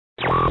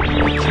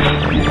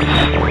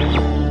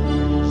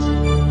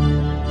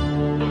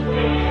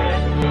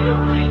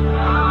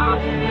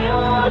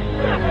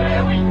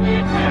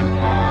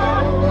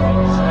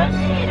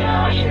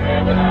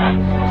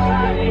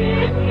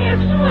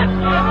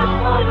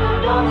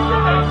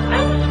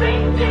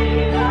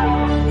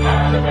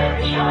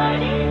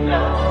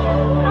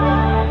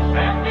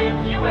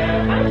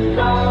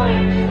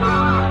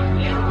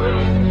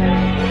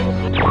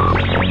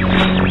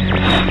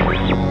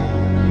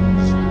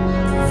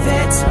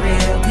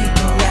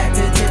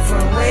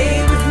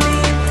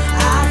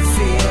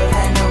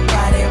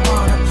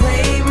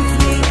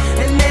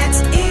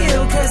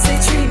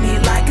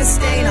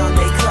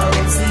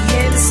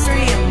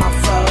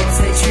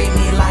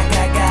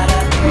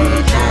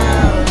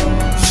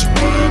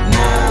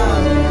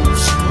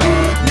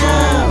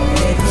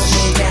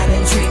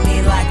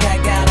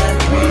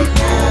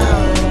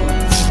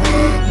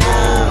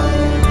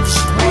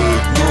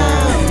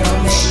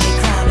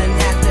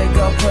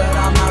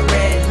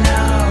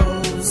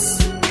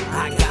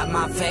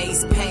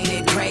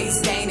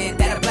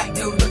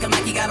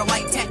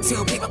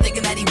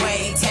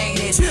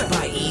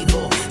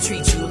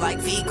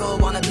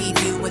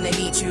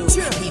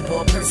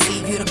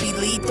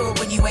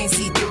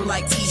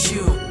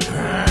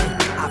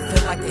I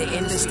feel like the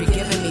industry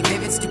giving me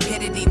vivid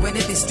stupidity when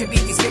it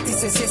distribute these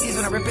 50s and 60s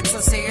when I rip it so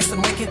serious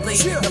and wickedly.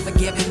 No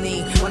forgiving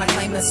me when I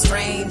claim the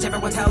strange.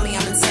 Everyone tell me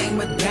I'm insane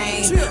with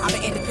pain. I'm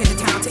an independent,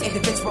 talented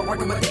individual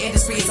working with the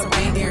industry. It's a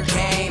reindeer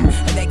game,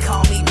 and they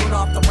call me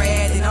Rudolph the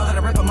Red. They know that I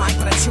rip a mic,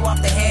 but I chew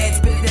off the head.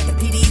 Spit it at the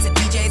PDs and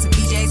DJs and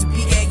PJs and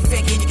PA. You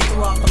fake it, you get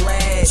through off the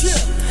ledge.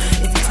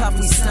 If you tough,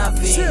 we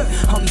snuffing.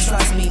 Homie,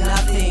 trust me,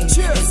 nothing.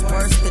 It's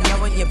worse than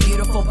knowing you're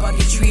beautiful, but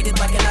get treated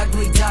like an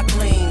ugly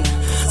duckling.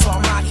 So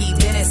I'm Rocky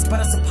Dennis, but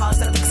I suppose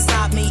that can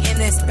stop me in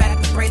this.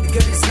 Better to pray the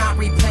good is not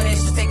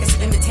replenished. The fakers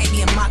imitate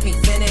me and mock me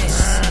finish.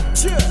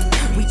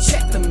 We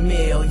check the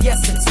mill,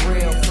 yes it's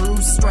real.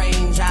 Through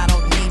strange, I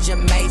don't need your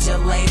major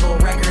label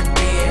record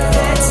deal.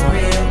 That's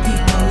real,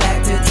 people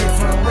act a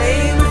different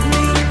way with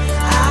me.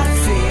 I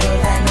feel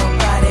that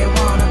nobody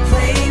wanna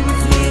play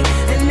with me,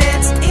 and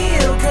that's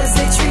ill, cause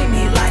they treat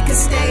me like a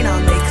stain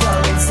on their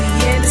clothes. The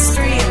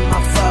industry and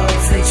my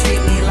foes, they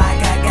treat me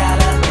like I got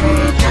a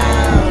red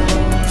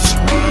nose,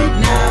 red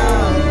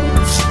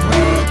nose,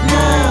 red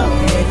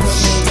nose. They put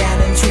me down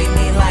and treat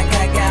me like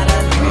I got a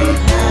red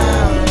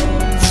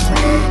nose,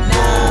 red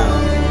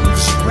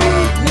nose,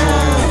 red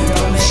nose.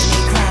 Don't make me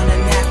clown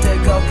and have to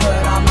go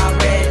put on my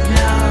red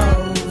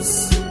nose.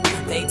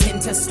 They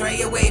tend to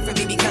stray away from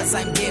me because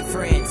I'm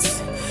different,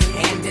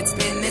 and it's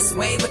been this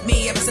way with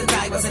me ever since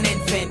I was an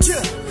infant.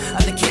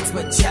 Other kids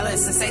were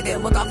jealous and say they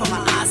look off on my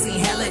eyes, see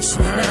hellish.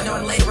 Never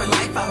knowing later in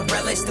life I would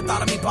relish the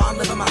thought of me born,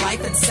 living my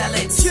life and sell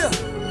it.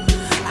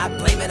 I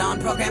blame it on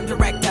program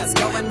directors.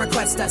 Go and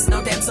request us,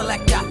 no damn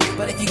selector.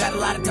 But if you got a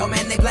lot of dough,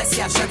 man, they bless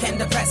ya. Sure can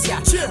depress ya.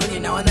 When you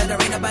knowin' that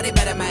there ain't nobody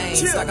better, man.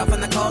 Stuck off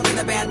in the cold and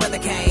the bad weather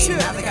came.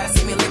 Now they gotta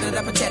see me living it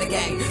up a cheddar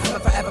gang. I'm a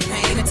forever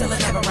pain until it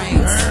never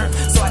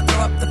rains. So I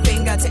throw up the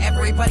finger to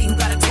everybody who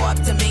got a toe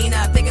up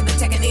demeanor, thinking the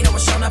n9ne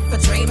was shown up for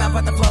dreamer,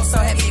 but the flow so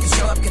heavy it can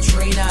show up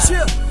Katrina.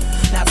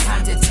 Now it's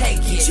time to take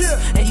it,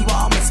 and you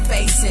all must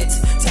face it.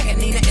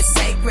 n9ne is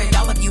sacred.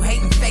 All of you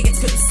hating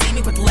faggots couldn't see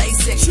me with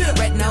LASIK.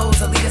 Red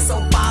nose, a leader, so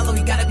follow.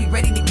 You gotta be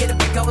ready to get up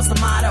and go is the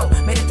motto.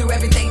 Made it through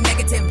everything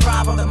negative,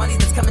 bravo. The money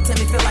that's coming to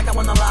me feel like I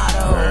won the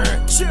lotto.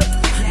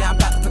 Now I'm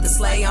about to put the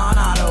sleigh on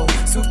auto.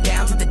 Swoop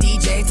down to the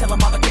DJ, tell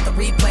them all to get the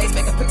replays.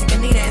 Make a put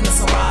n9ne in the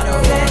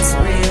Serato. That's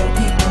real,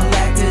 people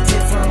act a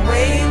different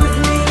way with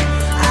me.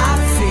 I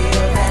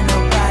feel that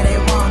nobody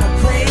wanna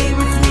play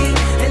with me,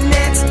 and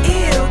that's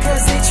ill,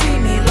 cause they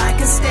treat me like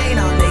a stain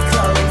on their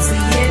clothes.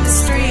 The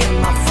industry and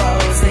my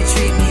foes, they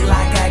treat me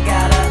like I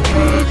got a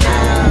red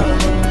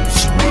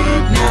nose,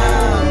 red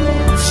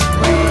nose,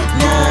 red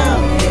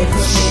nose. They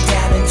put me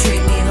down and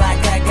treat me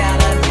like I got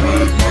a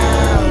red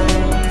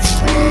nose,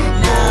 red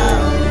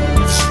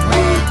nose,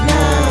 red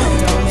nose.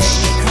 Don't make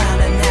me clown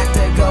and have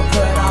to go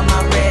put on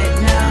my red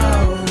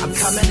nose. I'm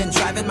coming and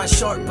driving my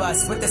short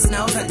bus with this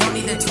nose, I don't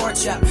need a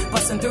torch up.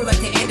 Busting through like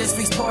the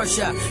industry's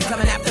Porsche,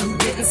 coming after who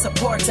didn't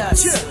support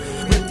us.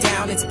 Ripped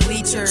down its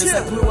bleachers,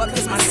 I blew up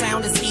cause my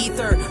sound is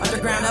ether.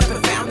 Underground up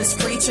and found this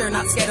creature,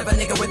 not scared of a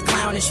nigga with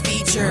clownish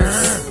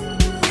features.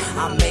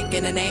 I'm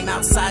making a name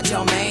outside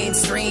your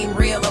mainstream.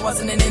 Real, it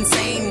wasn't an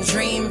insane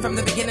dream. From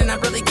the beginning I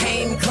really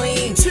came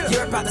clean.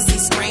 You're about to see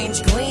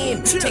strange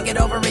gleam. Take it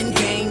over in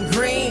game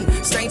green.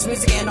 Strange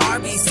music and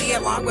RBC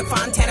along with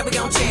Fontana, we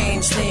gon'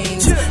 change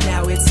things.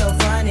 Now it's so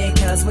funny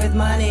cause with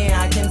money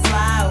I can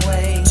fly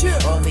away,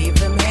 or leave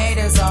them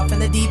haters off in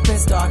the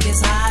deepest,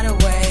 darkest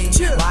hideaway.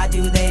 Why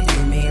do they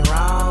do me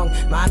wrong?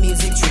 My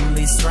music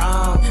truly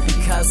strong,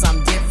 because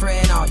I'm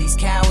different. All these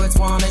cowards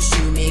wanna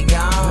shoot me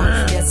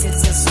gone. Yes,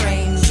 it's a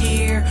strange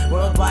year,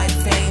 worldwide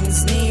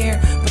fame's near,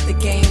 but the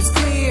game's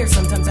clear.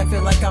 Sometimes I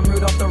feel like I'm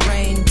Rudolph the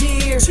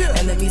reindeer,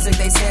 and the music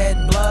they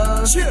said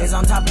blows is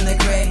on top and the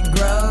credit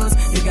grows.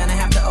 You're gonna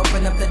have to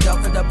open up the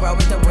door for the bro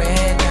with the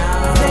red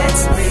nose.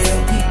 That's real,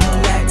 people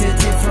act a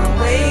different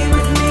way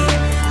with me.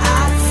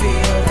 I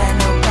feel